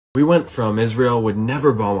We went from Israel would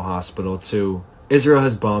never bomb a hospital to Israel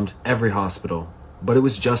has bombed every hospital, but it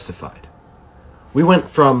was justified. We went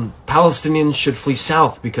from Palestinians should flee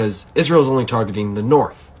south because Israel's only targeting the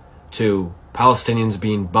north to Palestinians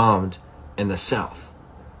being bombed in the south,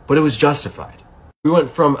 but it was justified. We went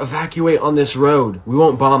from evacuate on this road, we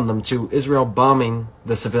won't bomb them, to Israel bombing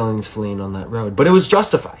the civilians fleeing on that road, but it was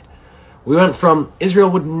justified. We went from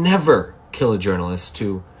Israel would never kill a journalist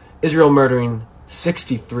to Israel murdering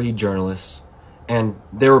 63 journalists, and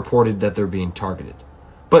they're reported that they're being targeted.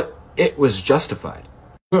 But it was justified.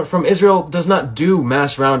 We went from Israel does not do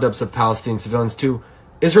mass roundups of Palestinian civilians to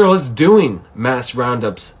Israel is doing mass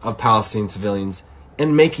roundups of Palestinian civilians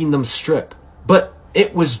and making them strip. But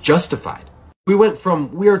it was justified. We went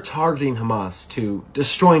from we are targeting Hamas to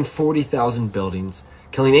destroying 40,000 buildings,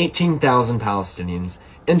 killing 18,000 Palestinians,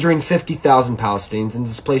 injuring 50,000 Palestinians, and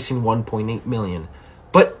displacing 1.8 million.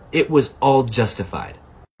 But it was all justified.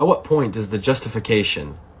 At what point does the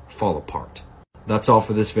justification fall apart? That's all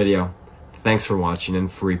for this video. Thanks for watching,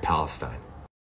 and free Palestine.